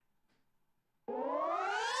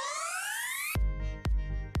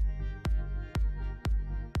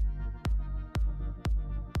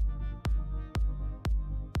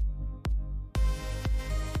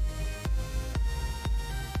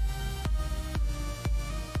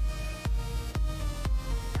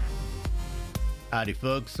Howdy,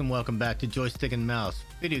 folks, and welcome back to Joystick and Mouse,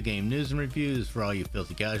 video game news and reviews for all you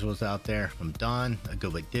filthy casuals out there. I'm Don, I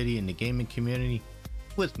go by Diddy in the gaming community.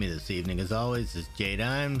 With me this evening, as always, is Jay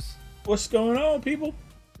Dimes. What's going on, people?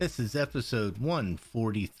 This is episode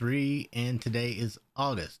 143, and today is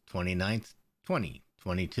August 29th,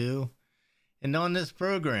 2022. And on this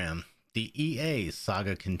program, the EA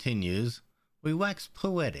saga continues. We wax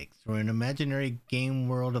poetic through an imaginary game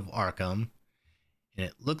world of Arkham. And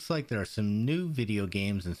it looks like there are some new video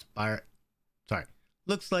games inspired.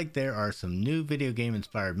 Looks like there are some new video game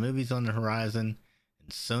inspired movies on the horizon, and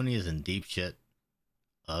Sony is in deep shit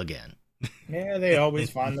again. Yeah, they always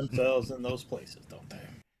find themselves in those places, don't they?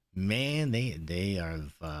 Man, they've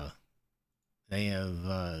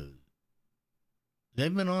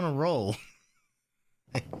been on a roll.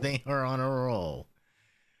 They are on a roll.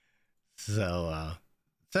 So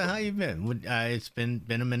how you been? It's been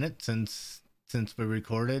a minute since we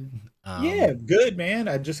recorded. Yeah, good, man.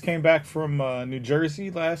 I just came back from New Jersey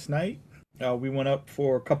last night. We went up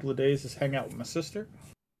for a couple of days to hang out with my sister,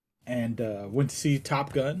 and went to see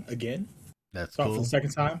Top Gun again. That's Saw it cool. for the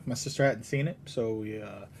second time. My sister hadn't seen it, so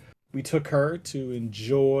we took her to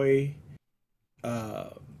enjoy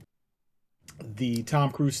the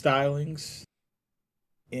Tom Cruise stylings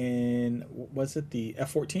in, was it the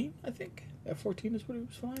F-14? I think F-14 is what he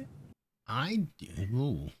was flying.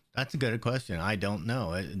 That's a good question. I don't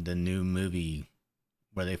know. The new movie,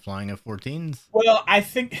 were they flying F-14s? Well, I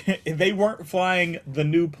think they weren't flying the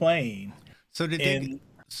new plane. So did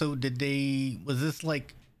they? Was this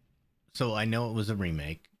like? So I know it was a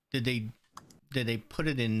remake. Did they put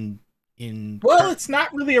it in? Well, it's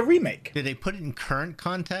not really a remake. Did they put it in current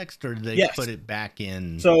context, or did they Yes. put it back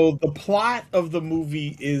in? So the plot of the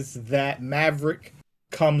movie is that Maverick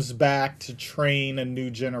comes back to train a new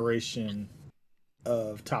generation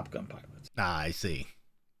of Top Gun pilots. I see.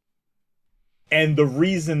 And the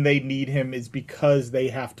reason they need him is because they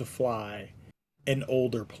have to fly an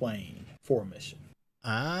older plane for a mission.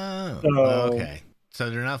 Oh, So- okay.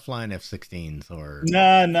 So they're not flying F-16s or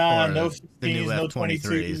No the new 16s, no F-23s.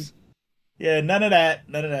 22s. Yeah, none of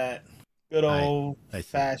that. Good old I see.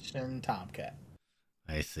 fashioned Tomcat.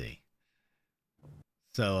 I see.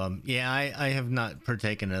 So, yeah, I have not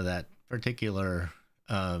partaken of that particular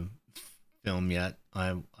film yet.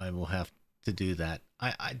 I will have to do that.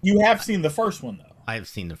 You have seen the first one, though. I have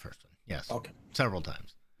seen the first one, yes. Okay. Several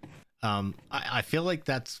times. I feel like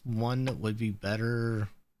that's one that would be better.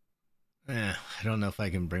 I don't know if I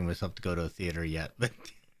can bring myself to go to a theater yet, but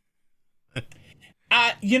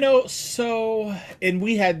and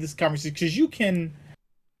we had this conversation because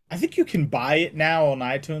I think you can buy it now on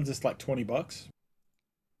iTunes. It's like $20.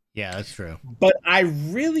 yeah, that's true. But I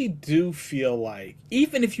really do feel like,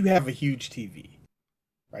 even if you have a huge TV,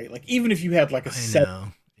 right? Like, even if you had like a I set know.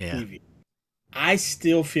 Yeah. TV, I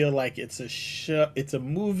still feel like it's a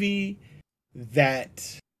movie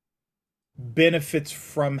that benefits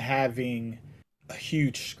from having a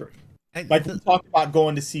huge screen. Like we talked about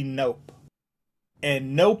going to see Nope,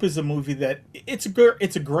 and Nope is a movie that it's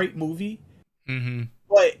a great movie, Mm-hmm.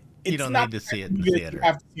 but it's You don't not need to the see it kind in of the movie that theater. You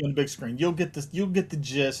have to see on the big screen. You'll get the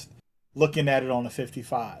gist looking at it on a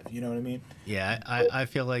 55. You know what I mean? Yeah, I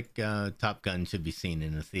feel like Top Gun should be seen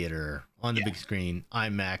in a theater on the Yeah. big screen,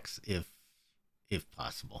 IMAX if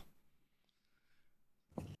possible.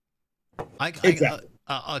 Exactly.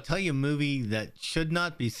 I'll tell you a movie that should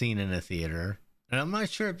not be seen in a theater, and I'm not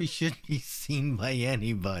sure if it should be seen by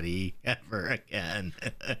anybody ever again.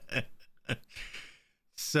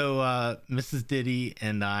 So Mrs. Diddy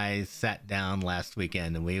and I sat down last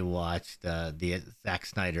weekend and we watched the Zack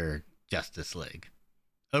Snyder Justice League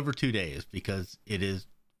over 2 days because it is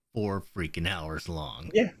 4 freaking hours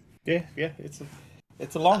long. Yeah. It's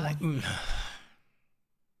a long one.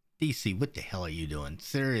 DC, what the hell are you doing?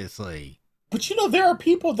 Seriously. But there are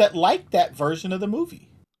people that like that version of the movie.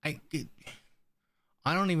 I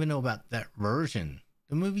don't even know about that version.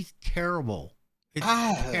 The movie's terrible. It's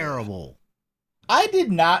terrible. I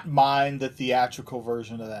did not mind the theatrical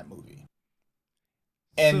version of that movie.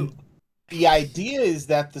 And the idea is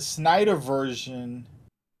that the Snyder version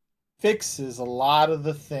fixes a lot of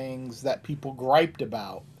the things that people griped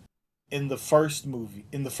about in the first movie.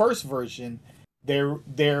 In the first version, there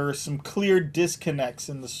are some clear disconnects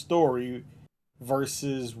in the story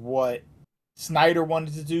versus what Snyder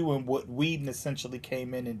wanted to do and what Whedon essentially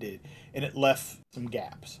came in and did. And it left some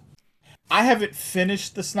gaps. I haven't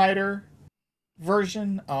finished the Snyder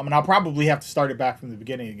version, and I'll probably have to start it back from the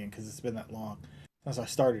beginning again because it's been that long since I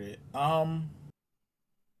started it.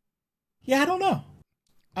 Yeah, I don't know.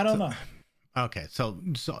 Okay, so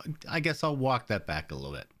I guess I'll walk that back a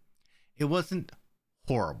little bit. It wasn't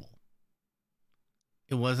horrible.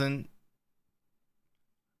 it wasn't,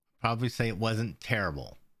 probably say it wasn't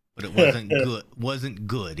terrible, but it wasn't good. Wasn't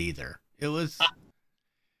good either. It was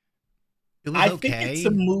I okay. think it's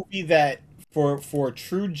a movie that, for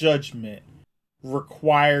true judgment,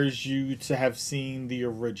 requires you to have seen the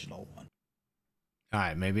original one. All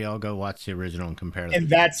right, maybe I'll go watch the original and compare them. And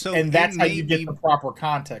that's how you get the proper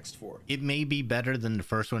context for it. It may be better than the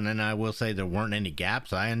first one, and I will say there weren't any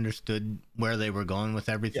gaps. I understood where they were going with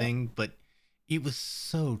everything, but it was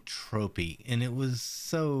so tropey, and it was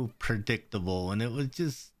so predictable, and it was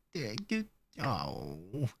just, oh.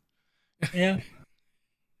 Yeah.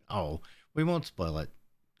 Oh, we won't spoil it.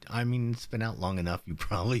 I mean, it's been out long enough. You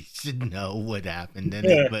probably should know what happened in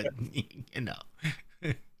it, but you know.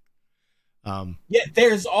 Yeah,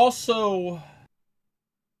 there's also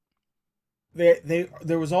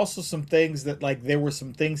there was also some things that, like, there were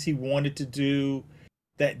some things he wanted to do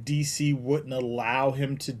that DC wouldn't allow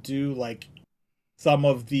him to do, like some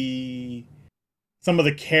of the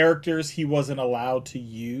characters he wasn't allowed to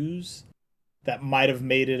use that might have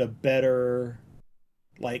made it a better,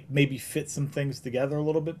 like, maybe fit some things together a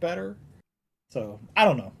little bit better. So I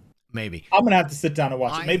don't know. Maybe I'm gonna have to sit down and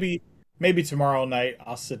watch it. Maybe tomorrow night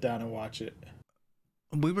I'll sit down and watch it.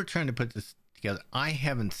 We were trying to put this together. I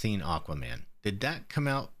haven't seen Aquaman. Did that come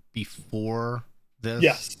out before this?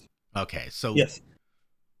 Yes. Okay, so yes.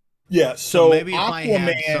 Yeah, so maybe Aquaman, if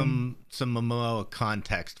I had some Momoa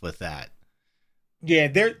context with that. Yeah,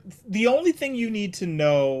 the only thing you need to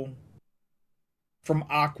know from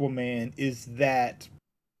Aquaman is that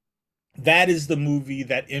is the movie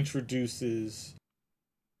that introduces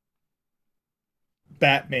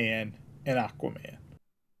Batman and Aquaman.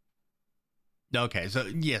 Okay, so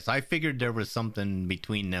yes, I figured there was something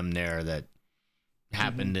between them there that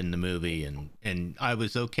happened in the movie, and I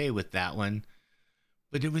was okay with that one.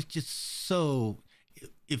 But it was just so,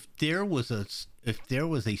 if there was a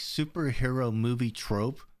superhero movie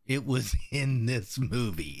trope, it was in this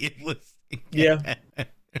movie. It was, yeah. I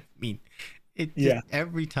mean, it just,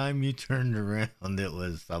 every time you turned around, it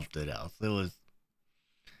was something else. It was,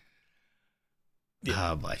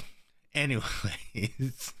 oh boy.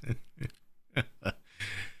 Anyways,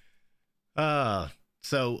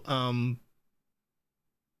 so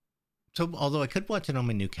although I could watch it on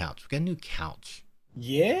my new couch, we got a new couch.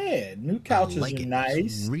 Yeah, new couches are nice.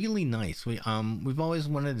 It's really nice. We've always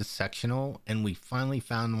wanted a sectional, and we finally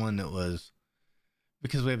found one that was,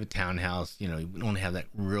 because we have a townhouse, you know, we don't have that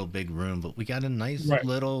real big room, but we got a nice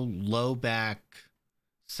little low back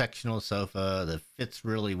sectional sofa that fits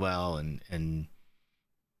really well, and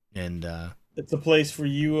it's a place for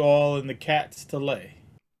you all and the cats to lay.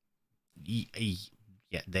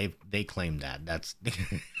 Yeah, they claim that. That's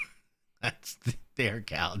that's their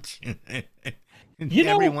couch.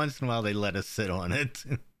 Every once in a while they let us sit on it.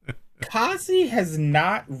 Kazi has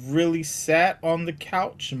not really sat on the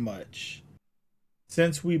couch much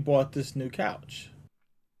since we bought this new couch.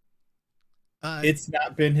 It's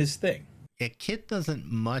not been his thing. Yeah, Kit doesn't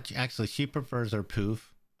much. Actually, she prefers her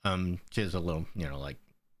poof. She has a little, you know, like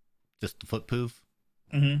just the foot poof.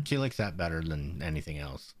 Mm-hmm. She likes that better than anything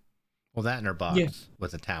else. Well, that in her box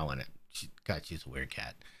with a towel in it. She's a weird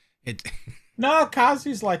cat. No,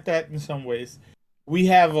 Kazi's like that in some ways. We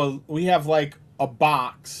have like a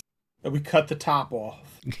box that we cut the top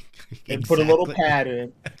off and put a little pad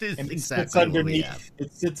in, and it sits underneath.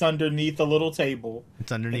 It sits underneath a little table.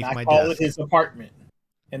 It's underneath my desk. I call it his apartment,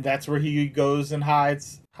 and that's where he goes and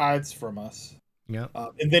hides from us. Yeah.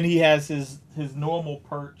 And then he has his normal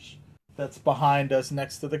perch that's behind us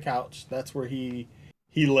next to the couch. That's where he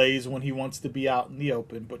lays when he wants to be out in the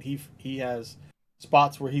open. But he has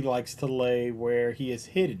spots where he likes to lay where he is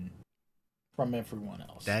hidden from everyone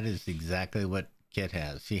else. That is exactly what Kit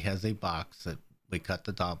has. She has a box that we cut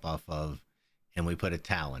the top off of, and we put a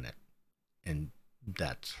towel in it, and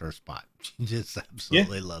that's her spot. She just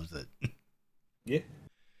absolutely loves it. Yeah.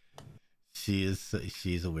 She's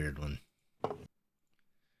a weird one.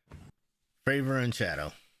 Favor and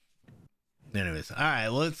Shadow. Anyways, all right,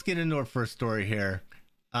 well, let's get into our first story here.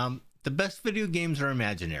 The best video games are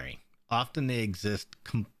imaginary. Often they exist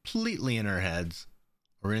completely in our heads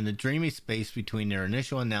or in the dreamy space between their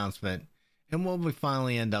initial announcement and what we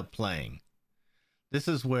finally end up playing. This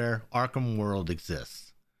is where Arkham World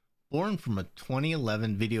exists. Born from a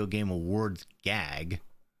 2011 Video Game Awards gag,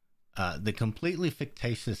 the completely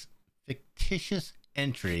fictitious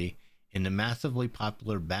entry in the massively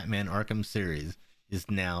popular Batman Arkham series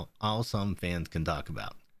is now all some fans can talk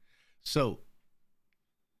about. So,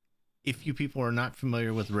 if you people are not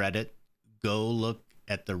familiar with Reddit, go look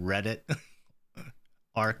at the Reddit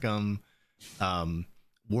Arkham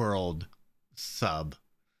World sub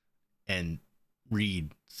and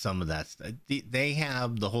read some of that stuff. They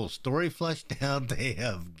have the whole story fleshed out. They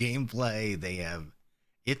have gameplay.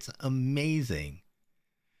 It's amazing.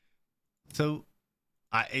 So,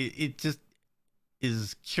 it just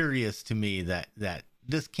is curious to me that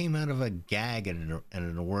this came out of a gag at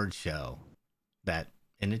an award show,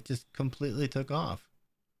 and it just completely took off.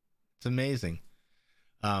 It's amazing.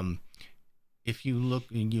 If you look,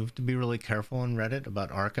 you have to be really careful on Reddit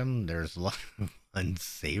about Arkham. There's a lot of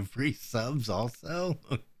unsavory subs also.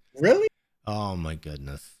 Really? Oh my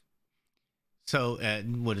goodness. So,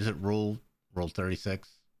 what is it? Rule 36?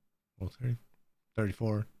 Rule 30?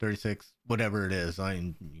 34? 36? Whatever it is.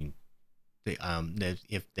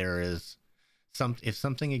 If there is if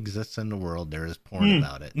something exists in the world, there is porn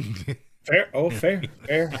about it. Fair. Oh, fair.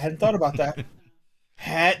 I hadn't thought about that.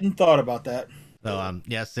 So,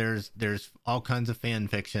 yes, there's all kinds of fan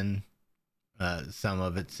fiction. Some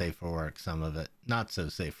of it safe for work, some of it not so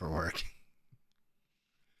safe for work.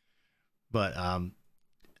 But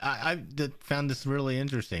I found this really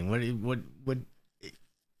interesting. What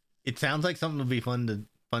it sounds like something would be fun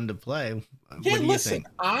to play. Yeah, what do you think?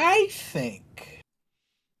 I think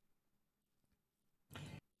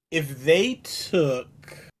if they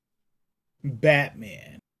took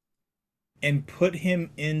Batman and put him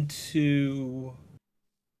into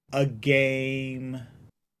a game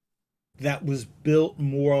that was built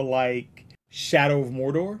more like Shadow of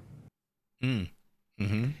Mordor,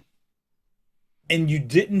 Mm-hmm. and you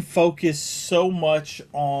didn't focus so much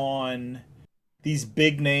on these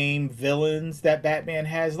big name villains that Batman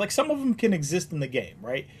has, like some of them can exist in the game,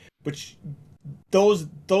 right? But those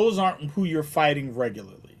aren't who you're fighting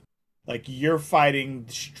regularly. Like you're fighting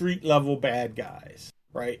street level bad guys,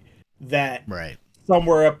 right? That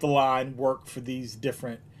somewhere up the line work for these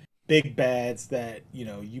different big bads that,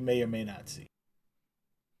 you may or may not see.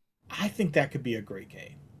 I think that could be a great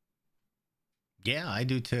game. Yeah, I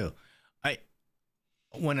do too.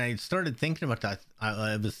 When I started thinking about that,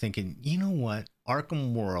 I was thinking, you know what?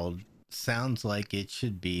 Arkham World sounds like it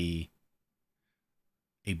should be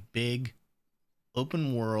a big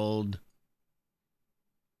open world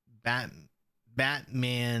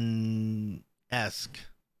Batman-esque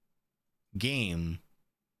game,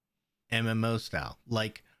 MMO style,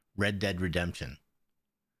 like Red Dead Redemption.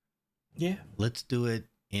 Yeah. Let's do it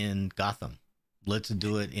in Gotham. Let's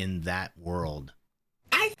do it in that world.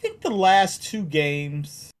 I think the last two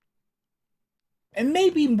games, and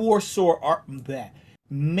maybe more so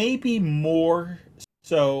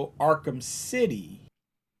Arkham City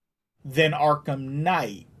than Arkham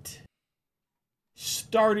Knight,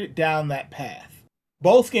 started down that path.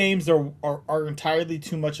 Both games are entirely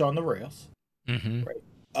too much on the rails. Mm-hmm. Right.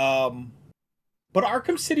 But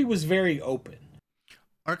Arkham City was very open.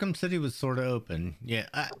 Arkham City was sort of open. Yeah.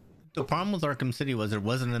 The problem with Arkham City was there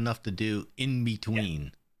wasn't enough to do in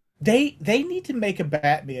between. Yeah. They need to make a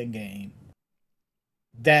Batman game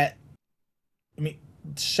that,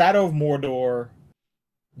 Shadow of Mordor,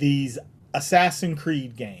 these Assassin's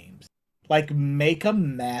Creed games, like make a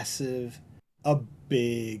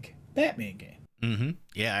big Batman game. Mm-hmm.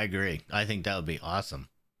 Yeah, I agree. I think that would be awesome.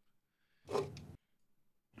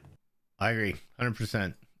 I agree,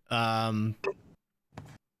 100%.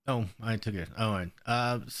 Oh, I took it. Oh, all right.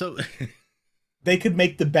 So they could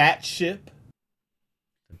make the Bat ship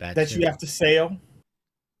you have to sail.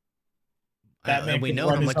 We know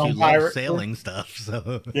how much you love sailing stuff.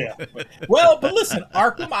 So yeah. Well, but listen,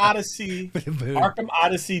 Arkham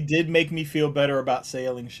Odyssey did make me feel better about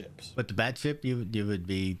sailing ships. But the Bat ship, you would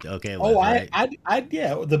be okay with. Oh, right?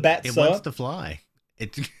 The Bat. It wants to fly.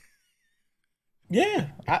 Yeah,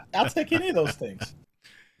 I'll take any of those things.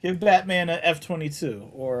 Give Batman a F-22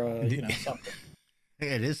 or something.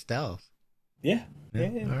 It is stealth. Yeah. All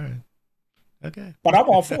right. Okay. But I'm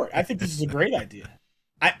all for it. I think this is a great idea.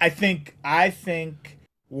 I think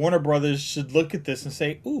Warner Brothers should look at this and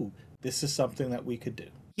say, "Ooh, this is something that we could do."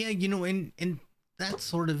 Yeah, and that's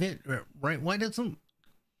sort of it, right? Why doesn't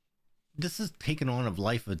this is taken on a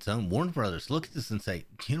life of its own? Warner Brothers look at this and say,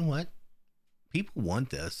 "You know what? People want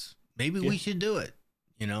this. Maybe we should do it."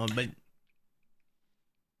 But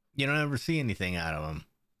you don't ever see anything out of them.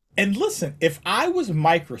 And listen, if I was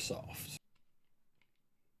Microsoft,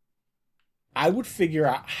 I would figure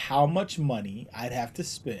out how much money I'd have to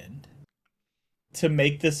spend to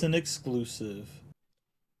make this an exclusive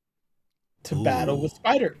to battle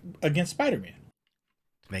against Spider-Man.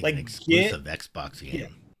 To make an exclusive Xbox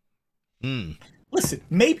game. Yeah. Listen,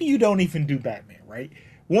 maybe you don't even do Batman, right?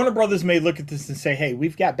 Warner Brothers may look at this and say, "Hey,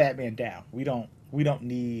 we've got Batman down. We don't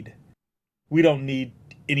need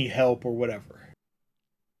any help or whatever.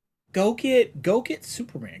 Go get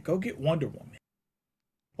Superman. Go get Wonder Woman."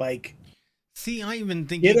 Like, See, I even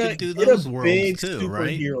think Get you a could do get a those worlds big too,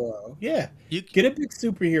 right? superhero. Yeah. You Get a big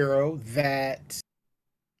superhero that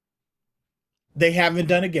they haven't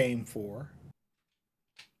done a game for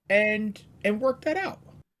and work that out.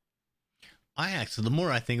 I actually, the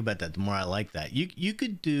more I think about that, the more I like that. You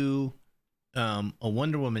could do a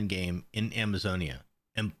Wonder Woman game in Amazonia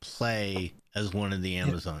and play as one of the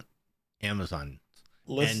Amazons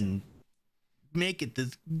Listen, and make it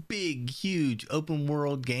this big, huge open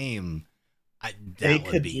world game. they That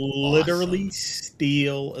would could be literally awesome.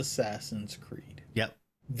 steal Assassin's Creed. Yep.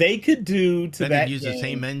 They could do to They could that use the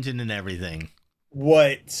same game engine and everything.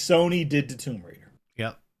 what Sony did to Tomb Raider.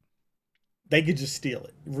 Yep. They could just steal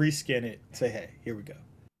it, reskin it, say, "Hey, here we go."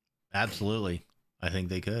 Absolutely. I think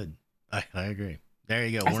they could. I agree. There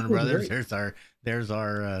you go. I Warner think it'd be Brothers. great. There's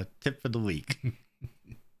our tip for the week.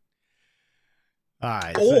 All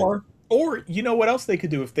right. Or you know what else they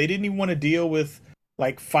could do if they didn't even want to deal with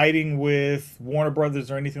like fighting with Warner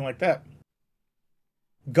Brothers or anything like that?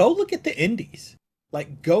 Go look at the indies.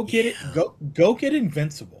 Like go get it. Yeah. Go get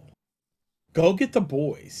Invincible. Go get The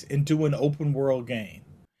Boys and do an open world game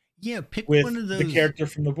Yeah, pick with one of those. the character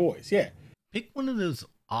from The Boys. Yeah. Pick one of those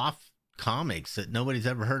off comics that nobody's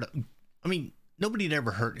ever heard of. I mean, nobody had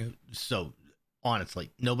ever heard. So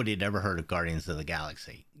honestly, nobody had ever heard of Guardians of the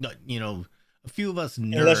Galaxy. You know, a few of us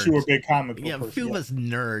nerds. Unless you were a big comic book Yeah, a person. few of us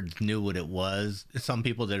nerds knew what it was. Some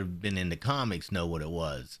people that have been into comics know what it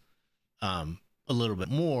was. A little bit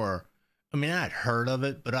more. I mean, I'd heard of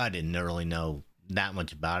it, but I didn't really know that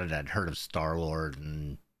much about it. I'd heard of Star-Lord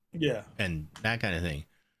and that kind of thing.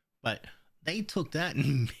 But they took that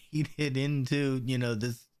and made it into, you know,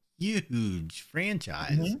 this huge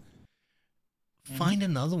franchise. Mm-hmm. Find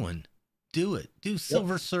another one. Do it. Do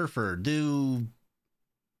Silver Surfer. Do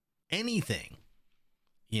anything,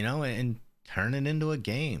 you know, and turn it into a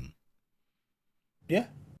game. Yeah.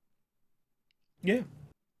 Yeah.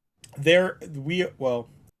 They've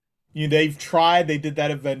tried. They did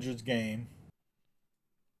that Avengers game,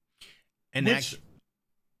 And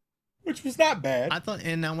which was not bad. I thought,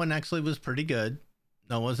 and that one actually was pretty good.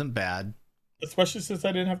 That wasn't bad. Especially since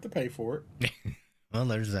I didn't have to pay for it. Well,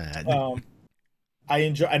 there's that. I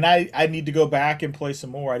enjoy, and I need to go back and play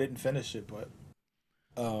some more. I didn't finish it, but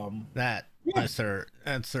sir,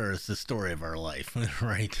 is the story of our life,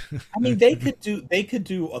 right? I mean, they could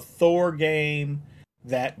do a Thor game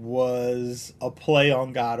that was a play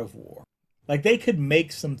on God of War. Like they could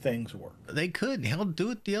make some things work. They could. Hell, do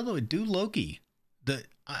it the other way. Do Loki.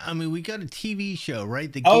 I mean, we got a TV show,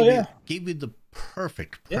 right? That gave you the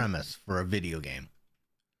perfect premise for a video game.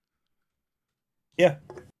 Yeah.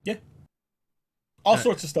 Yeah. All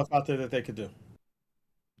sorts of stuff out there that they could do.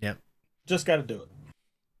 Yep. Just got to do it.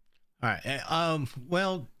 All right.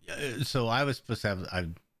 Well, so I was supposed to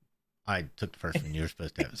have. I took the first one. You were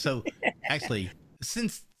supposed to have. So actually,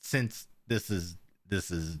 since this is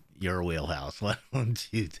your wheelhouse, why don't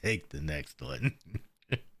you take the next one?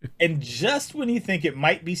 And just when you think it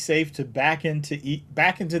might be safe to back into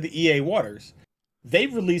the EA waters, they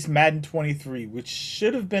released Madden 23, which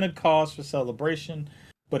should have been a cause for celebration,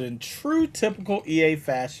 but in true typical EA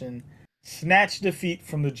fashion, snatched defeat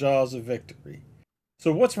from the jaws of victory.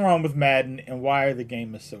 So what's wrong with Madden, and why are the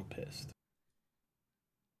gamers so pissed?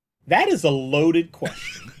 That is a loaded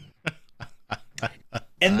question.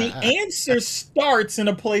 And the answer starts in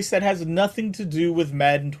a place that has nothing to do with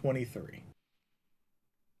Madden 23.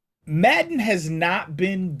 Madden has not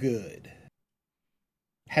been good.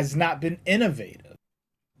 Has not been innovative.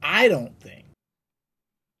 I don't think.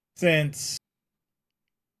 Since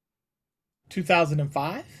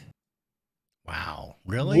 2005? Wow.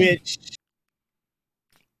 Really? Which,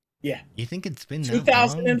 yeah. You think it's been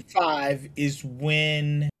 2005 is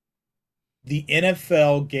when the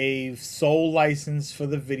NFL gave sole license for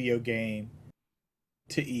the video game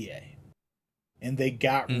to EA. And they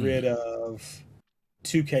got rid of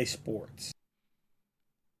 2K Sports.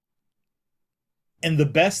 And the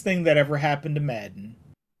best thing that ever happened to Madden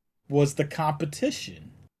was the competition.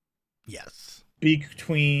 Yes.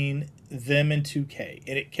 Between them and 2K.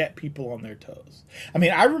 And it kept people on their toes. I mean,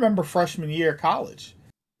 I remember freshman year of college.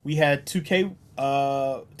 We had 2K.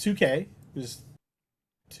 2K was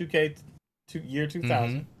 2K year 2000.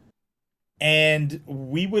 Mm-hmm. And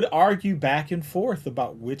we would argue back and forth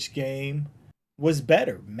about which game was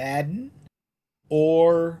better, Madden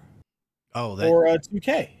or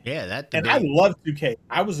 2K. Yeah, that debate. And I love 2K.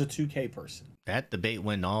 I was a 2K person. That debate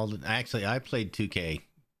went actually I played 2K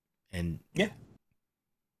and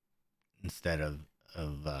instead of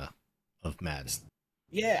Madden.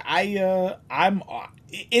 Yeah,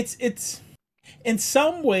 it's in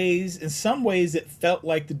some ways it felt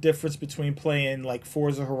like the difference between playing like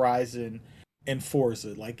Forza Horizon in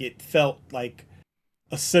Forza. Like it felt like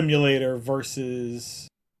a simulator versus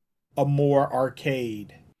a more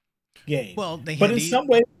arcade game. Well, But in some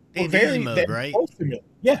ways, they were had easy very mode, they're right? both similar.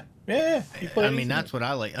 Yeah, yeah. You play I mean, easy that's mode. what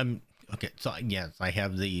I like. Okay. So yes, I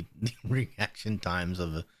have the reaction times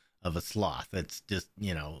of a sloth. It's just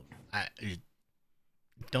I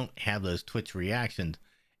don't have those Twitch reactions,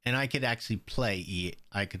 and I could actually play.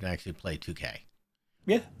 I could actually play 2K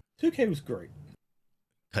Yeah, 2K was great.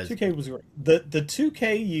 because 2K was great. The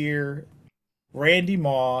 2K year, Randy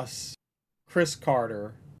Moss, Chris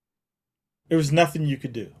Carter. There was nothing you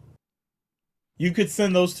could do. You could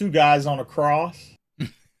send those two guys on a cross,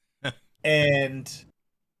 and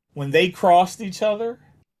when they crossed each other,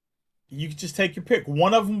 you could just take your pick.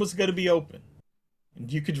 One of them was going to be open,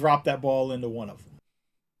 and you could drop that ball into one of them.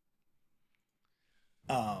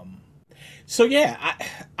 So yeah,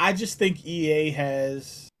 I just think EA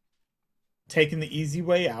has taken the easy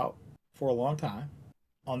way out for a long time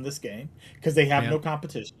on this game because they have yeah, no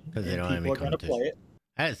competition because they and don't have any people are going to play competition.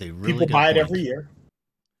 it. That is a really People good buy it point. every year.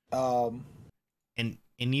 And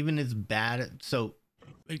even as bad. So,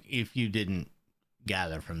 if you didn't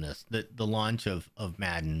gather from this, the launch of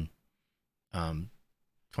Madden, 20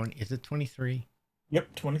 is it 23?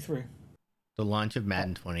 Yep, 23. The launch of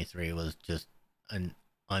Madden 23 was just an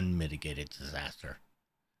unmitigated disaster.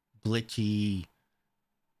 Glitchy,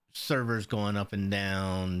 servers going up and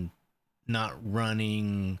down, not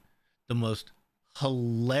running, the most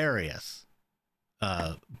hilarious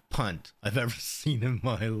punt I've ever seen in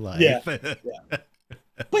my life. Yeah, yeah.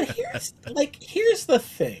 But here's the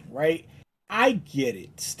thing, right? I get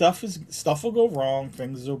it. Stuff will go wrong,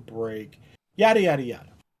 things will break, yada yada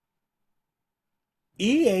yada.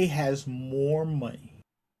 EA has more money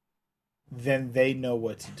than they know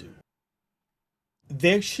what to do.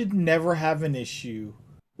 They should never have an issue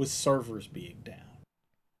with servers being down.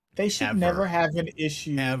 They should never have an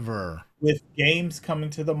issue with games coming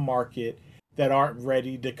to the market that aren't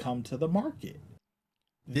ready to come to the market.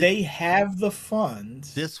 They have the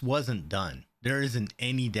funds. This wasn't done. There isn't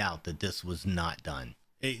any doubt that this was not done.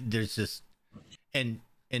 There's just, and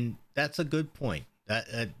that's a good point.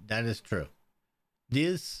 That is true.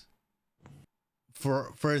 This,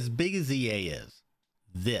 for as big as EA is,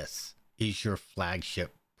 this is your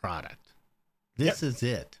flagship product. This is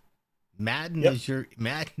it. Madden is your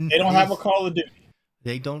Madden. They don't have a Call of Duty.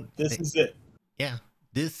 They don't. This is it. Yeah,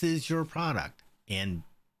 this is your product, and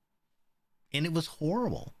it was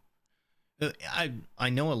horrible. I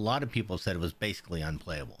know a lot of people said it was basically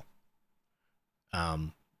unplayable.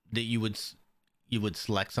 That you would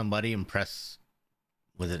select somebody and press,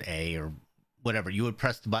 was it A or whatever? You would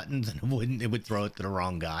press the buttons and it would throw it to the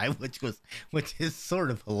wrong guy, which is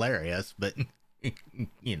sort of hilarious, but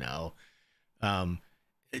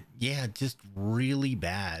yeah, just really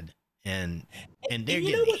bad, and they're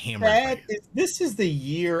getting hammered. This is the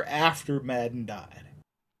year after Madden died.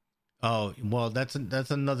 Oh well, that's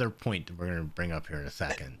another point that we're gonna bring up here in a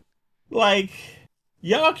second. Like,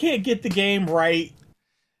 y'all can't get the game right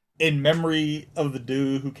in memory of the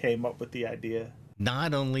dude who came up with the idea.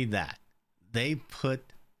 Not only that, they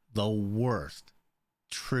put the worst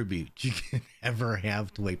tribute you can ever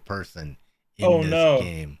have to a person in this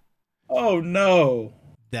game. Oh no.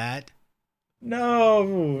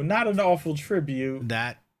 No, not an awful tribute.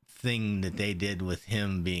 That thing that they did with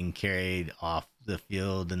him being carried off the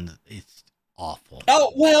field, and it's awful.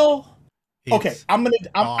 Oh well. Okay,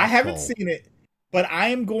 I haven't seen it, but I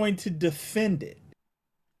am going to defend it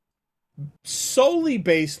solely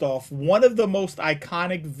based off one of the most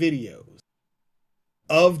iconic videos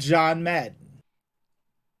of John Madden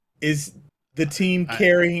is the team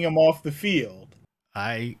carrying him off the field.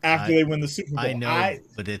 After they win the Super Bowl. I know,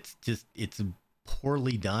 but it's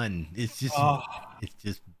poorly done. It's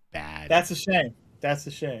just bad. That's a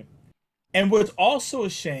shame. And what's also a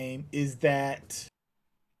shame is that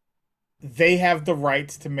they have the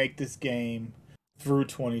rights to make this game through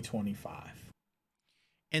 2025.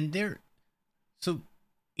 And so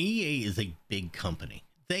EA is a big company.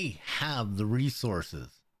 They have the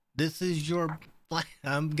resources. This is your,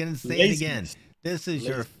 I'm going to say it again. This is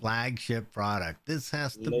your flagship product. This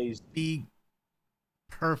has to be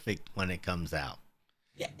perfect when it comes out.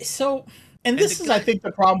 Yeah. So, and this is, I think,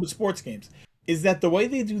 the problem with sports games is that the way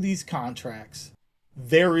they do these contracts,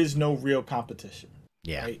 there is no real competition.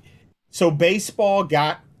 Yeah. Right? So baseball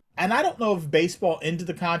got, and I don't know if baseball ended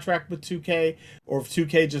the contract with 2K or if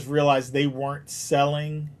 2K just realized they weren't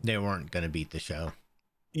selling. They weren't going to beat the show.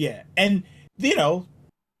 Yeah. And,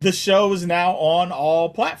 the show is now on all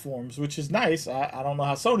platforms, which is nice. I don't know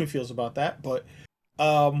how Sony feels about that, but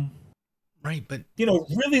right, but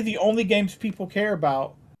really the only games people care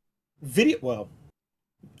about video. Well,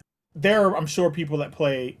 there are, I'm sure, people that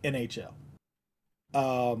play NHL.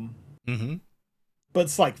 Mm-hmm. But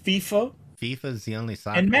it's like FIFA FIFA's the only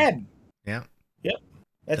soccer. and Madden. Yeah. Yep,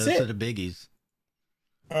 that's Those it. are the biggies.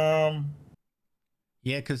 Um,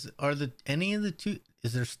 Yeah, because are the any of the two?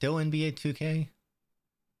 Is there still NBA 2K?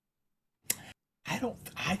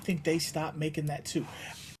 I think they stopped making that too.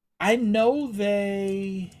 I know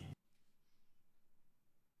they.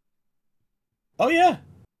 Oh yeah.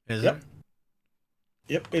 Is Yep. it?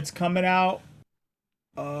 Yep. It's coming out.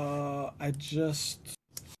 I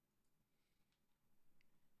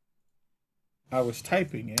was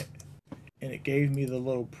typing it, and it gave me the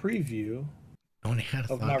little preview I only had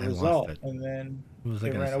a of thought my and I lost result, it. and then What was I it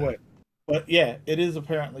gonna ran say? away. But yeah, it is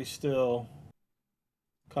apparently still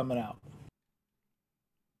coming out.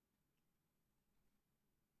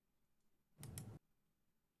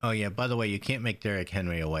 Oh yeah. By the way, you can't make Derrick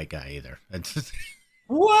Henry a white guy either. It's just,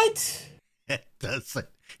 What? it doesn't.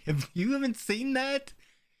 If you haven't seen that,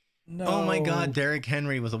 No. oh my God, Derrick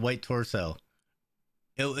Henry with a white torso.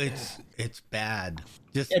 It's bad.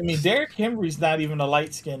 Just I mean, Derrick Henry's not even a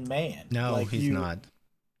light skinned man. no, Like he's you. not.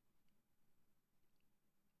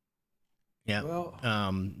 Yeah. Well,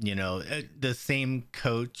 The same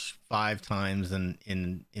coach 5 times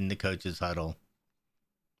in the coach's huddle.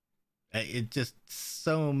 It just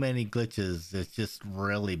so many glitches. It's just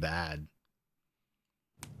really bad.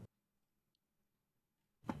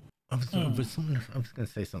 I was gonna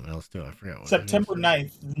say something else too. I forgot what. September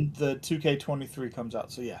 9th, the 2K23 comes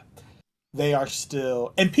out. So yeah, they are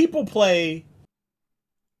still, and people play.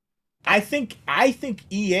 I think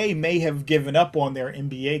EA may have given up on their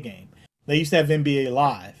NBA game. They used to have NBA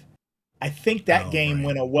Live. I think that game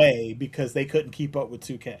went away because they couldn't keep up with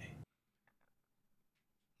 2K.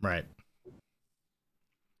 Right.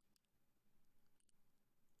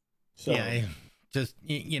 So yeah, just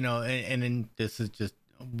and then this is just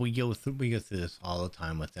we go through this all the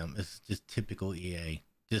time with them. It's just typical EA.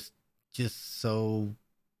 Just so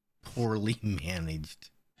poorly managed.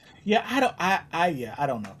 yeah, I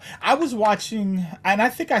don't know. I was watching, and I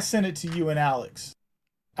think I sent it to you and Alex.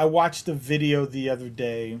 I watched a video the other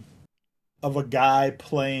day of a guy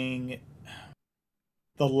playing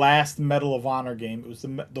the last Medal of Honor game. It was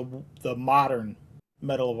the modern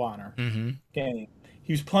Medal of Honor game.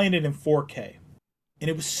 He was playing it in 4K, and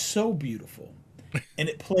it was so beautiful, and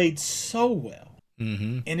it played so well.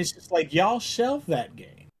 And it's just like, y'all shelve that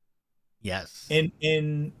game. Yes. And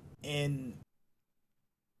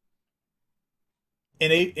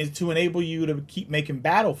to enable you to keep making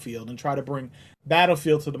Battlefield and try to bring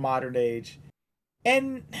Battlefield to the modern age.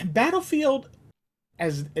 And Battlefield,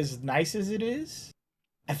 as nice as it is,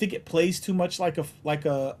 I think it plays too much like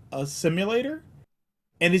a simulator,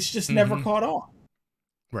 and it's just never caught on.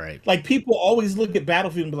 Right. Like, people always look at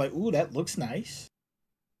Battlefield and be like, "Ooh, that looks nice,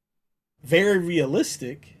 very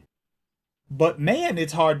realistic," but man,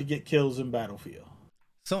 it's hard to get kills in Battlefield.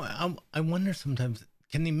 So I wonder sometimes,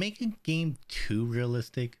 can they make a game too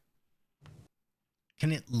realistic?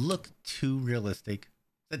 Can it look too realistic?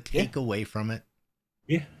 Does it take away from it?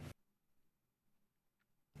 Yeah.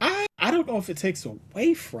 I don't know if it takes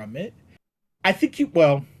away from it. I think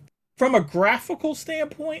from a graphical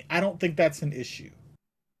standpoint, I don't think that's an issue.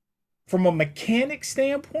 From a mechanic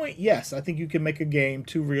standpoint, yes, I think you can make a game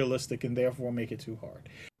too realistic and therefore make it too hard.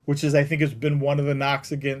 Which is, I think, has been one of the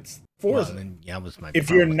knocks against Forza. Well, that was my if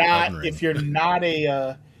you're not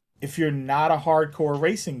a hardcore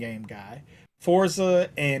racing game guy, Forza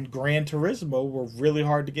and Gran Turismo were really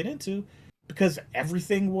hard to get into because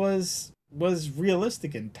everything was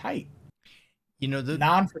realistic and tight.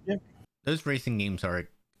 Non-forgiving. Those racing games are,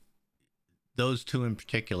 those two in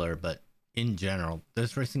particular, but in general,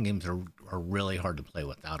 those racing games are really hard to play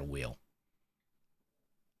without a wheel.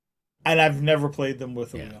 And I've never played them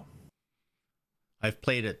with a wheel. I've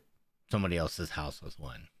played at somebody else's house with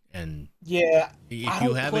one, and if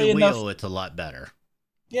you have a wheel, it's a lot better.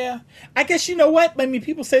 Yeah, I guess you know what? I mean,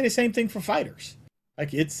 people say the same thing for fighters.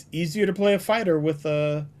 Like, it's easier to play a fighter with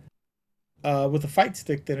a fight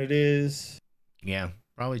stick than it is. Yeah,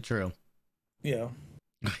 probably true. Yeah,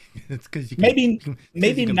 it's because you can,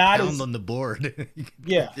 maybe you not pound on the board.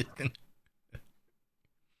 Yeah,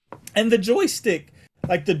 and the joystick,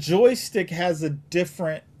 has a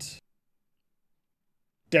different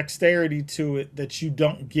dexterity to it that you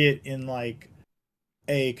don't get in like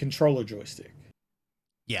a controller joystick.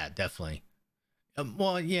 Yeah, definitely.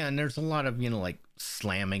 And there's a lot of like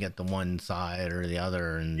slamming at the one side or the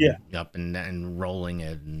other, and up and rolling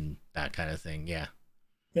it and that kind of thing. Yeah.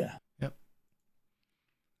 Yep.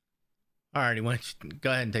 Alrighty, why don't you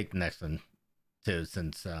go ahead and take the next one too,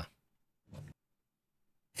 since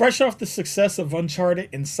Fresh off the success of Uncharted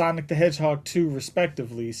and Sonic the Hedgehog 2,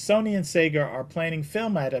 respectively, Sony and Sega are planning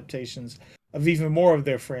film adaptations of even more of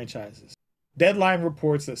their franchises. Deadline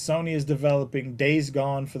reports that Sony is developing Days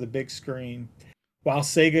Gone for the big screen, while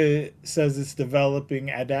Sega says it's developing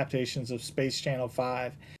adaptations of Space Channel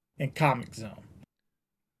 5 and Comic Zone.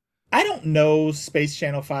 I don't know Space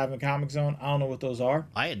Channel 5 and Comic Zone. I don't know what those are.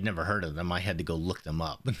 I had never heard of them. I had to go look them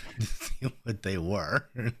up to see what they were.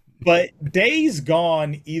 But Days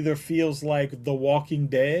Gone either feels like The Walking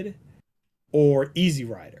Dead or Easy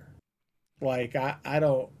Rider. Like I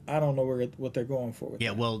don't know what they're going for.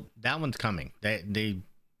 Yeah, well, that one's coming. That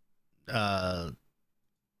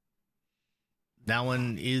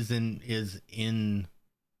one is in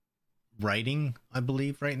writing, I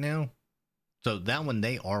believe, right now. So that one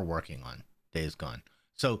they are working on. Days Gone.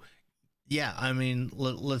 So yeah, I mean,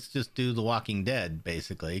 let's just do The Walking Dead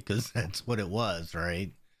basically, because that's what it was,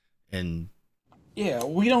 right? And yeah,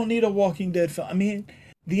 we don't need a Walking Dead film. I mean,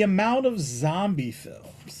 the amount of zombie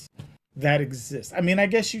films that exist. I mean, I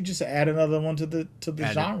guess you just add another one to the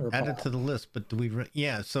genre. Add it to the list. But do we?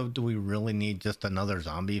 So do we really need just another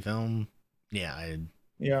zombie film? Yeah, I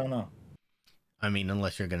don't know. I mean,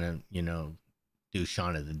 unless you're gonna, do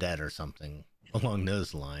Shaun of the Dead or something along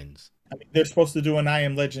those lines. I mean, they're supposed to do an I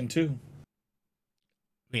Am Legend too.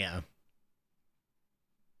 Yeah.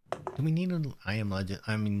 Do we need an I Am Legend?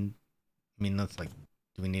 I mean, that's like,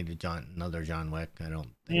 do we need another John Wick? I don't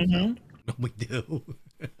think so. We do.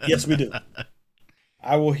 Yes, we do.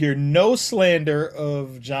 I will hear no slander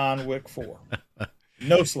of John Wick 4.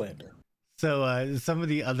 No slander. So some of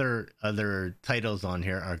the other titles on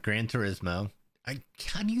here are Gran Turismo.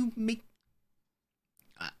 How do you make?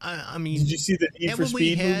 I mean, did you see the Need for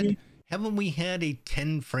Speed movie? Haven't we had a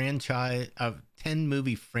 10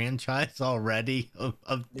 movie franchise already of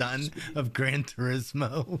Gran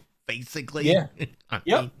Turismo? Basically, yeah.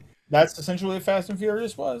 Yep. That's essentially what Fast and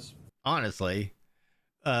Furious was. Honestly,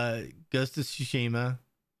 Ghost of Tsushima.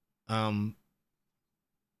 Okay,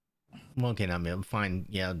 not me. I'm fine.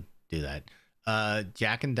 Yeah, do that.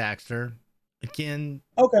 Jak and Daxter. Again.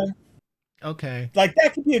 Okay. Like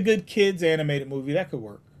that could be a good kids animated movie. That could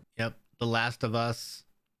work. Yep. The Last of Us.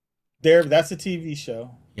 That's a TV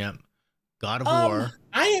show. Yep. God of War.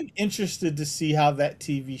 I am interested to see how that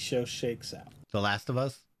TV show shakes out. The Last of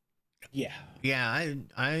Us. Yeah. Yeah,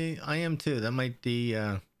 I am too. That might be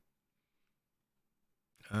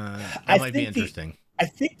might be interesting. I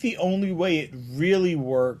think the only way it really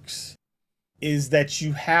works is that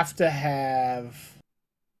you have to have,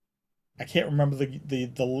 I can't remember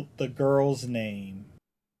the girl's name,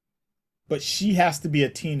 but she has to be a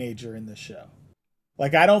teenager in the show.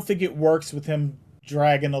 Like, I don't think it works with him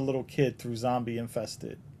dragging a little kid through zombie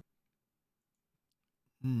infested.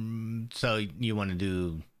 So you want to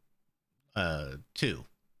do 2?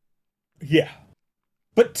 Yeah,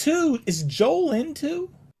 but 2 is Joel in 2?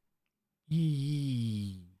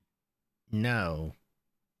 No,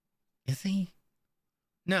 is he?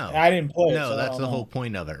 No, I didn't play. No, so that's the whole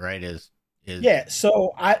point of it, right? Is yeah.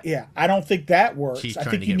 So I don't think that works. She's I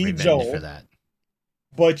trying think to you get need revenge Joel for that.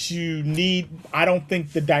 But I don't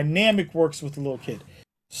think the dynamic works with the little kid.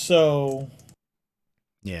 So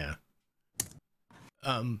yeah. The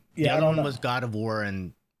I other don't one know. was God of War,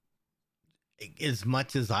 and as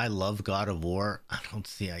much as I love God of War, I don't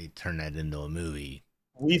see how you turn that into a movie.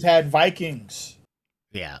 We've had Vikings.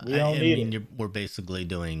 Yeah, we don't need it. We're basically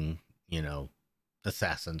doing,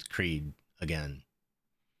 Assassin's Creed again.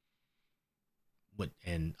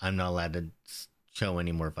 And I'm not allowed to show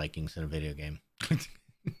any more Vikings in a video game.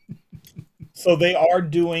 So they are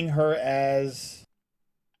doing her as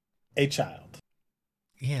a child.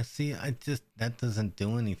 Yeah, see, that doesn't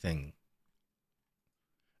do anything.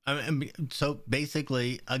 I mean, so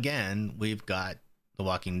basically, again, we've got The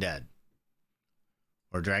Walking Dead.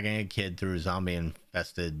 We're dragging a kid through a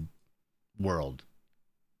zombie-infested world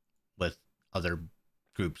with other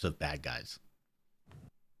groups of bad guys.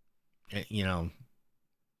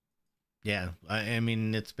 Yeah, I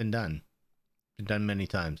mean, it's been done. Been done many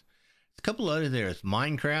times. A couple other there's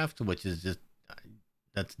Minecraft, which is just,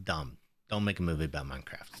 that's dumb. Don't make a movie about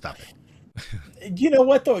Minecraft. Stop it. You know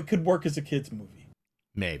what, though? It could work as a kid's movie.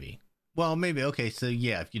 Maybe. Well, maybe. Okay, so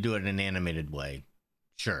yeah, if you do it in an animated way,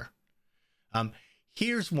 sure.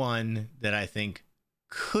 Here's one that I think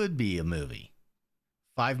could be a movie.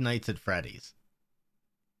 Five Nights at Freddy's.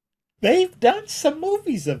 They've done some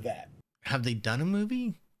movies of that. Have they done a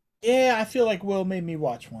movie? Yeah, I feel like Will made me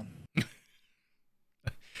watch one.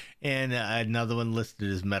 And another one listed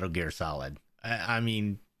as Metal Gear Solid. I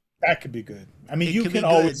mean... That could be good. I mean, you can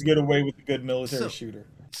always get away with a good military shooter.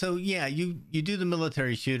 So yeah, you do the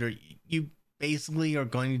military shooter. You basically are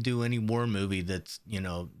going to do any war movie that's,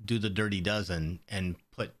 do the Dirty Dozen and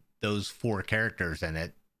put those 4 characters in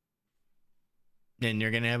it, then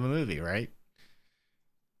you're going to have a movie, right?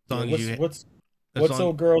 As long as what's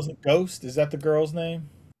old girl's Ghost? Is that the girl's name?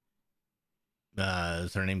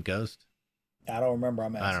 Is her name Ghost? I don't remember. I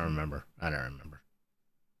don't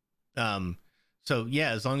remember. So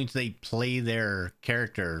yeah, as long as they play their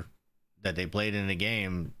character that they played in a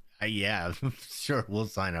game, yeah, sure, we'll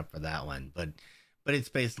sign up for that one. But it's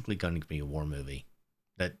basically going to be a war movie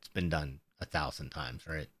that's been done 1,000 times,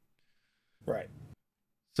 right? Right.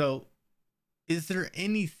 So, is there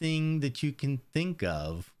anything that you can think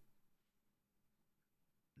of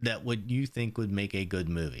that you think would make a good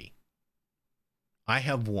movie? I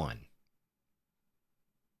have one.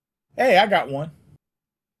 Hey, I got one.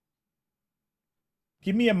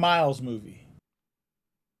 Give me a Miles movie.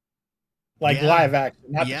 Like live action,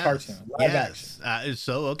 not the cartoon. Live action.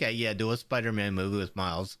 Do a Spider-Man movie with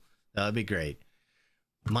Miles. That would be great.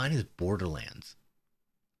 Mine is Borderlands.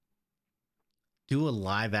 Do a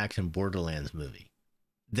live action Borderlands movie.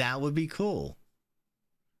 That would be cool.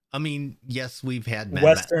 I mean, yes, we've had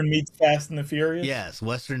Western meets Fast and the Furious. Yes,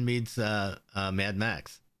 Western meets Mad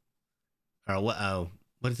Max. Or what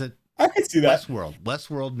is it? I could see that.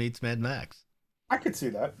 Westworld meets Mad Max. I could see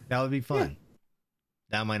that. That would be fun. Yeah.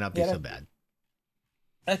 That might not be so bad.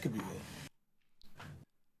 That could be good.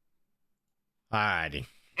 Alrighty.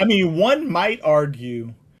 I mean, one might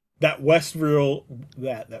argue that Westworld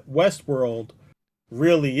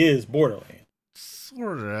really is Borderlands.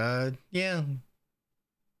 Sorta, yeah.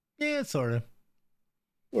 Yeah, sorta.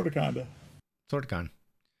 Sorta, kinda. Sorta, kinda.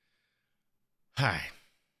 Hi.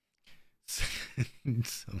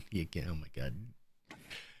 Sony again. Oh my god.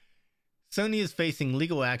 Sony is facing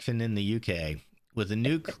legal action in the UK with a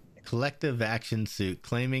new collective action suit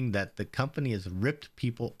claiming that the company has ripped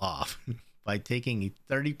people off by taking a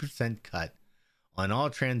 30% cut on all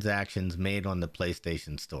transactions made on the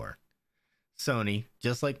PlayStation Store. Sony,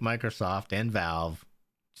 just like Microsoft and Valve,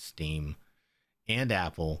 Steam, and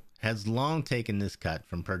Apple, has long taken this cut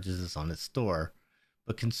from purchases on its store,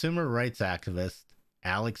 but consumer rights activist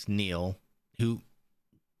Alex Neil, who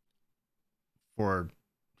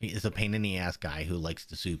is a pain in the ass guy who likes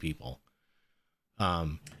to sue people.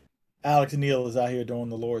 Alex Neil is out here doing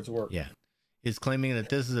the Lord's work. Yeah. Is claiming that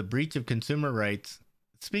this is a breach of consumer rights.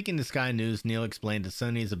 Speaking to Sky News, Neil explained that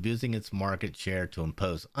Sony is abusing its market share to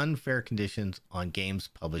impose unfair conditions on games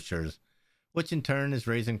publishers, which in turn is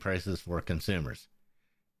raising prices for consumers.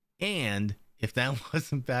 And if that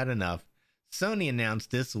wasn't bad enough, Sony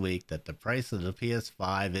announced this week that the price of the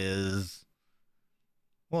PS5 is,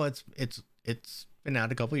 well, it's been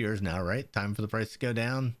out a couple years now, right? Time for the price to go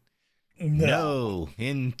down? No.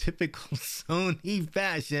 In typical Sony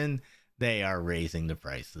fashion, they are raising the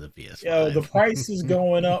price of the PS5. Yo, the price is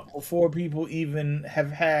going up before people even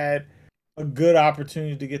have had a good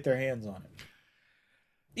opportunity to get their hands on it.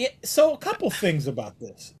 Yeah, so a couple things about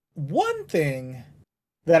this. One thing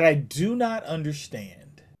that I do not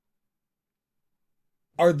understand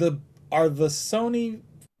are the Sony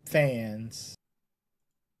fans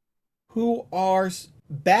who are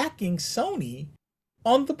backing Sony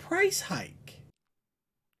on the price hike.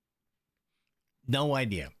 No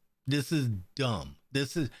idea. This is dumb.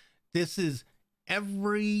 This is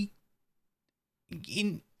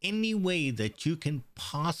in any way that you can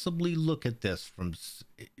possibly look at this from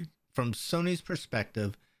Sony's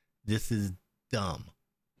perspective. This is dumb.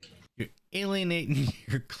 You're alienating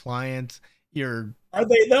your clients. Are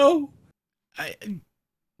they though? I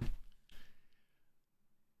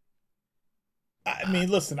mean,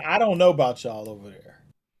 listen, I don't know about y'all over there.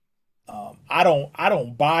 I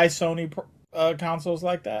don't buy Sony consoles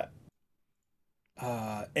like that.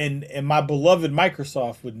 And my beloved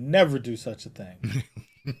Microsoft would never do such a thing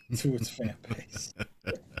to its fan base.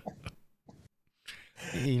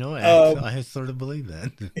 You know, I sort of believe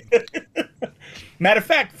that. Matter of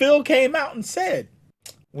fact, Phil came out and said,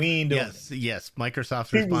 "We ain't doing it." Yes.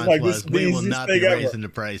 Microsoft's response was, "We will not be raising the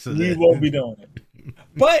price of this. We won't be doing it."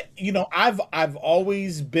 But I've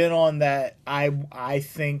always been on that. I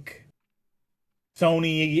think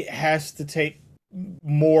Sony has to take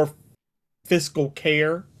more fiscal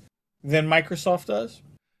care than Microsoft does.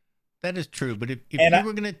 That is true, but if you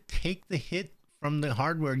were going to take the hit from the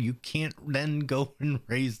hardware, you can't then go and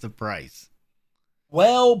raise the price.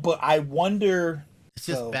 Well, but I wonder. It's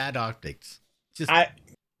just bad optics.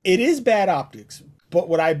 It is bad optics, but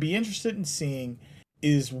what I'd be interested in seeing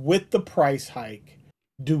is, with the price hike,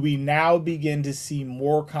 do we now begin to see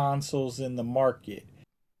more consoles in the market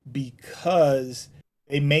because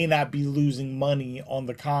they may not be losing money on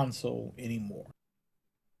the console anymore?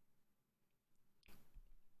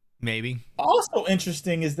 Maybe. Also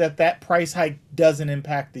interesting is that price hike doesn't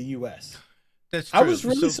impact the U.S. That's true. I was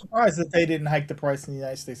really surprised that they didn't hike the price in the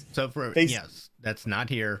United States. So yes, that's not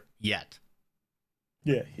here yet.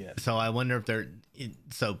 Yeah. So I wonder if they're.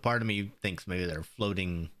 So part of me thinks maybe they're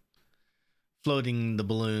floating the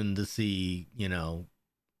balloon to see,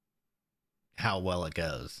 how well it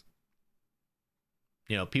goes.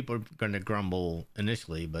 People are going to grumble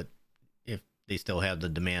initially, but if they still have the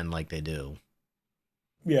demand like they do.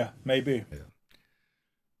 Yeah, maybe. Yeah.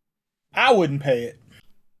 I wouldn't pay it.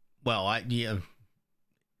 Well, 100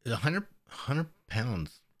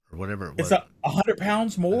 pounds or whatever it was. It's 100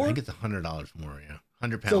 pounds more? I think it's $100 more, yeah.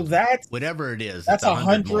 100 pounds. So that's whatever it is. That's it's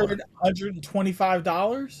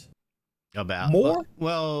 $125 about more.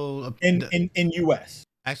 in US.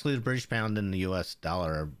 Actually, the British pound and the US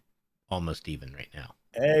dollar are almost even right now.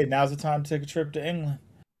 Hey, now's the time to take a trip to England.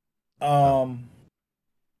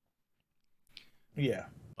 Yeah.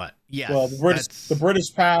 But yes. Well, the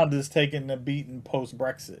British pound is taking a beating post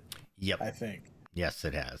Brexit. Yep. I think. Yes,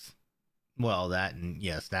 it has. Well, that and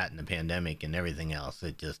the pandemic and everything else.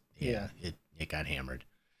 It just it got hammered,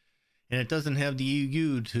 and it doesn't have the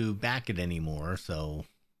EU to back it anymore. So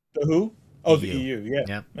the who? Oh, the EU. Yeah.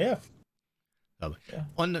 Yep. Yeah. So,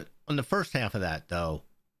 on the first half of that though,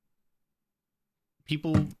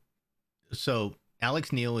 people. So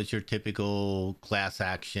Alex Neil is your typical class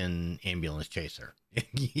action ambulance chaser.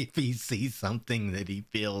 If he sees something that he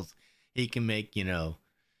feels he can make,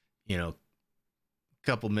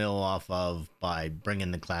 couple mil off of by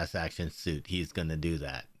bringing the class action suit, he's going to do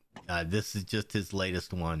that. This is just his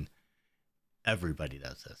latest one. Everybody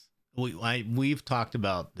does this. We've talked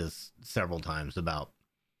about this several times about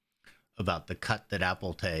the cut that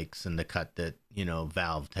Apple takes and the cut that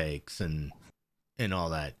Valve takes and all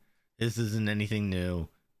that. This isn't anything new.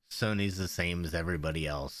 Sony's the same as everybody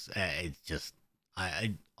else. It's just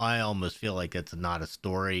I almost feel like it's not a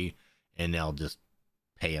story, and they'll just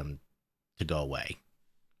pay him to go away.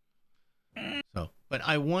 So, but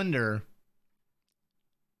I wonder.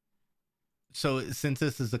 So, since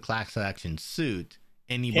this is a class action suit,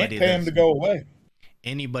 anybody can't pay him to go away.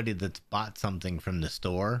 Anybody that's bought something from the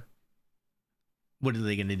store, what are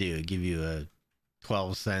they going to do? Give you a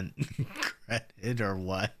 12-cent credit or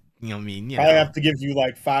what? I have to give you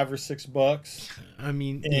like $5 or $6.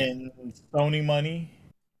 In Sony money.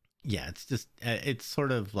 Yeah, it's just it's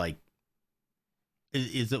sort of like,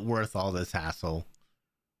 is it worth all this hassle?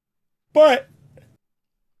 But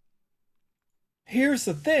here's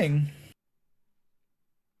the thing.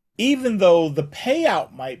 Even though the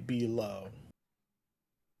payout might be low,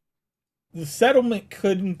 the settlement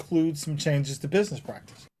could include some changes to business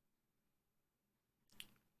practice.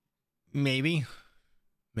 Maybe.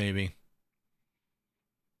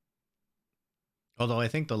 Although I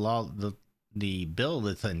think the bill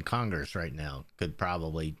that's in Congress right now could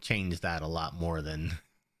probably change that a lot more than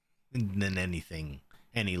anything,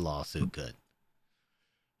 any lawsuit could.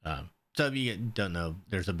 So if you don't know,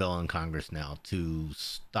 there's a bill in Congress now to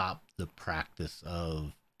stop the practice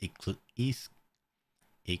of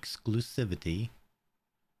exclusivity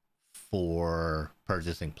for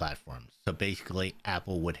purchasing platforms. So basically,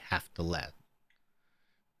 Apple would have to let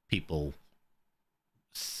people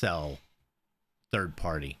sell third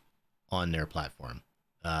party on their platform.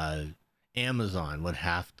 Amazon would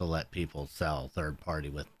have to let people sell third party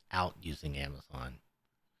without using Amazon,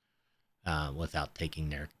 without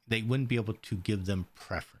taking they wouldn't be able to give them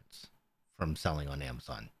preference from selling on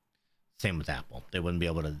Amazon. Same with Apple. They wouldn't be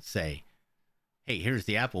able to say, hey, here's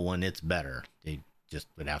the Apple one, it's better. They just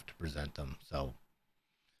would have to present them. So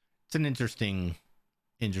it's an interesting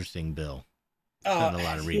bill. Done a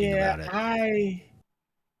lot of reading about it. I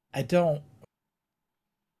don't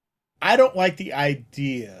like the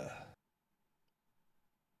idea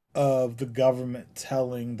of the government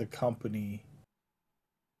telling the company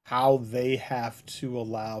how they have to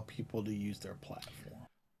allow people to use their platform.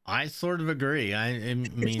 I sort of agree. I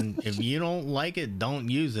mean, if you don't like it, don't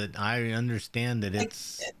use it. I understand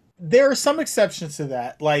that there are some exceptions to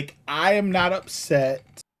that. Like, I am not upset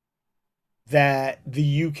that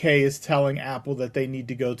the UK is telling Apple that they need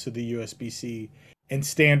to go to the USB-C and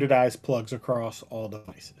standardize plugs across all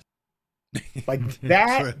devices. Like,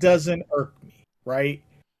 that doesn't irk me, right?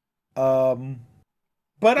 But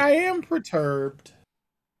I am perturbed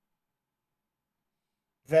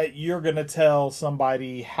that you're going to tell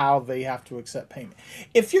somebody how they have to accept payment.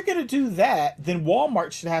 If you're going to do that, then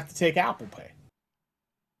Walmart should have to take Apple Pay.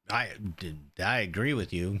 I agree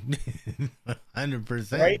with you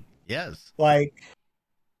 100%. Right? Yes. Like,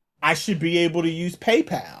 I should be able to use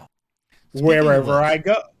PayPal wherever I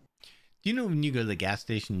go. Do you know when you go to the gas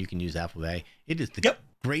station, you can use Apple Pay? It is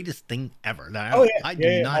greatest thing ever. Oh yeah, I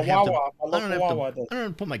do not have to. Wawa, I don't have to. Wawa does. I don't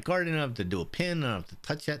have to put my card in. I don't have to do a pin. I don't have to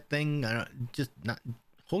touch that thing. I don't just not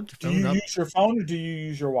hold your Do phone you up. use your phone or do you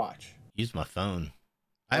use your watch? Use my phone.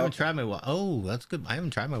 I haven't tried my watch. Oh, that's good. I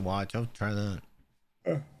haven't tried my watch. I'll try that.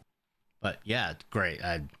 But yeah, it's great.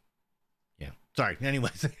 Yeah. Sorry.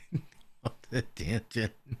 Anyways, off the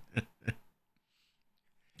tangent.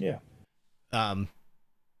 Yeah. What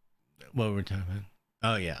were we talking about?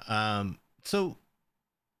 Oh yeah. So,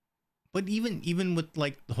 but even with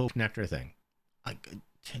like the whole connector thing, like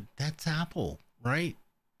that's Apple, right?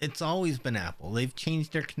 It's always been Apple. They've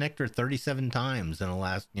changed their connector 37 times in the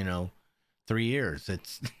last 3 years.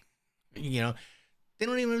 It's they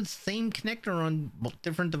don't even have the same connector on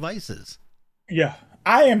different devices. Yeah,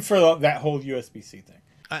 I am for that whole USB-C thing.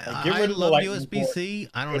 I love USB-C.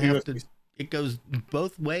 I don't have to. It goes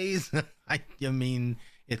both ways. I mean,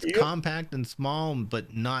 it's compact and small,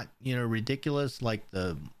 but not ridiculous like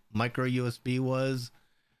the micro USB was.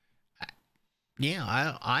 Yeah,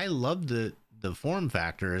 I love the form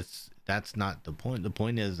factor. That's not the point. The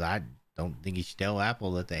point is, I don't think you should tell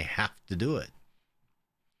Apple that they have to do it.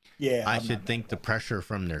 Yeah, I should think the pressure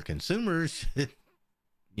from their consumers should,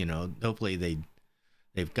 hopefully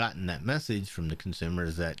they've gotten that message from the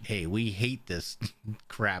consumers that, hey, we hate this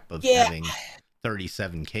crap of having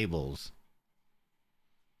 37 cables.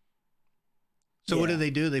 So what do?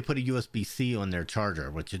 They put a USB-C on their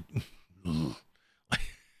charger, which is the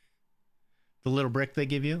little brick they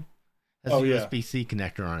give you has a USB-C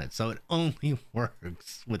connector on it. So it only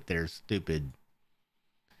works with their stupid.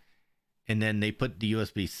 And then they put the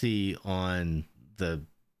USB-C on the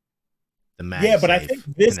MagSafe. Yeah, but I think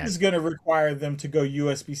this is going to require them to go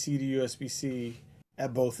USB-C to USB-C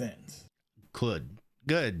at both ends. Good.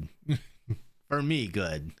 For me,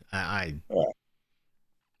 good. I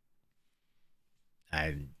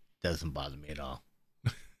doesn't bother me at all.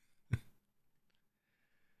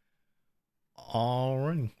 All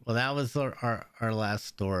right. Well, that was our last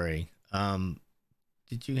story.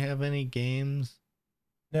 Did you have any games?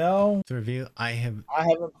 No. To review? I haven't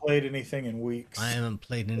played anything in weeks. I haven't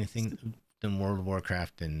played anything in World of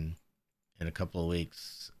Warcraft in a couple of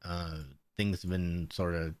weeks. Things have been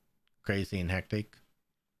sort of crazy and hectic.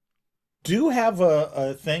 Do have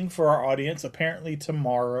a thing for our audience. Apparently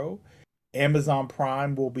tomorrow, Amazon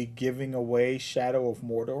Prime will be giving away Shadow of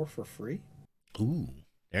Mordor for free. Ooh,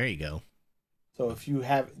 there you go. So if you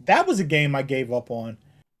have, that was a game I gave up on,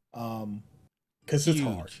 because it's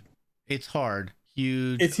hard. It's hard.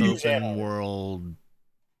 Huge, it's huge open world.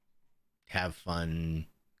 Have fun,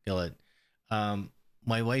 kill it.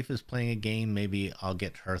 My wife is playing a game. Maybe I'll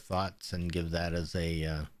get her thoughts and give that as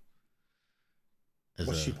a.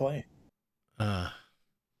 What's she playing? What's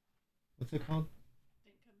it called?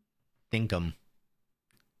 Dinkum.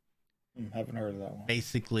 Haven't heard of that one.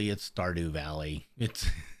 Basically, it's Stardew Valley. It's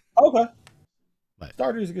okay. But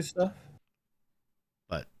Stardew's good stuff.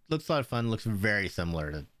 But looks a lot of fun. Looks very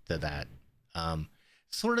similar to that.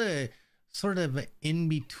 Sort of in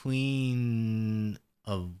between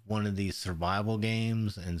of one of these survival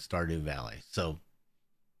games and Stardew Valley. So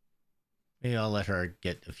maybe I'll let her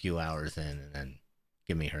get a few hours in and then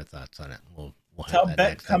give me her thoughts on it. We'll tell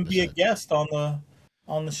Beck come be a guest on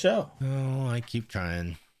the show. Oh, I keep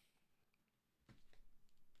trying.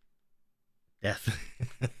 Death.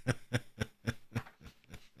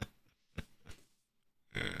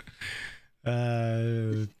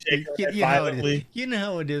 You know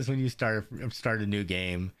how it is when you start a new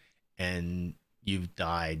game and you've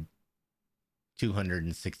died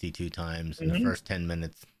 262 times in the first 10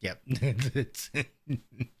 minutes. Yep.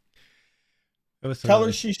 Tell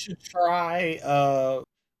her she should try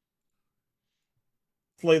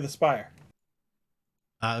Slay the Spire.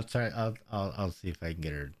 I'll try. I'll see if I can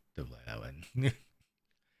get her to play that one.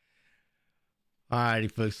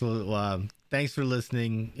 Alrighty, folks. Well, thanks for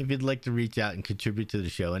listening. If you'd like to reach out and contribute to the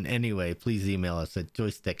show in any way, please email us at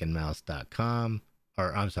joystickandmouse.com,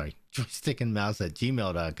 or I'm sorry,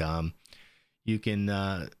 joystickandmouse@gmail.com. You can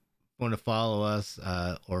want to follow us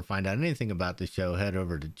or find out anything about the show, head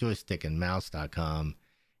over to joystickandmouse.com,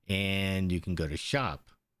 and you can go to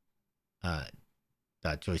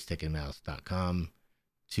shop.joystickandmouse.com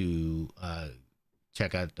to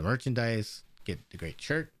check out the merchandise, get the great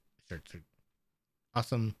shirts are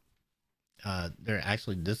awesome. They're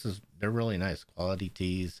really nice quality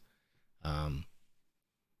tees that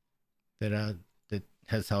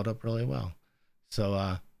has held up really well.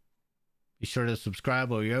 So be sure to subscribe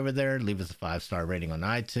while you're over there. Leave us a 5-star rating on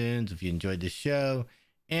iTunes if you enjoyed the show.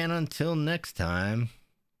 And until next time,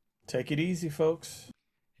 take it easy, folks.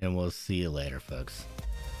 And we'll see you later, folks.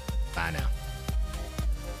 Bye now.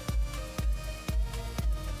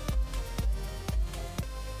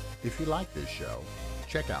 If you like this show,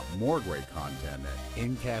 check out more great content at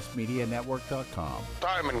IncastMediaNetwork.com.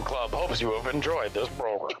 Diamond Club hopes you have enjoyed this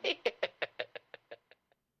program.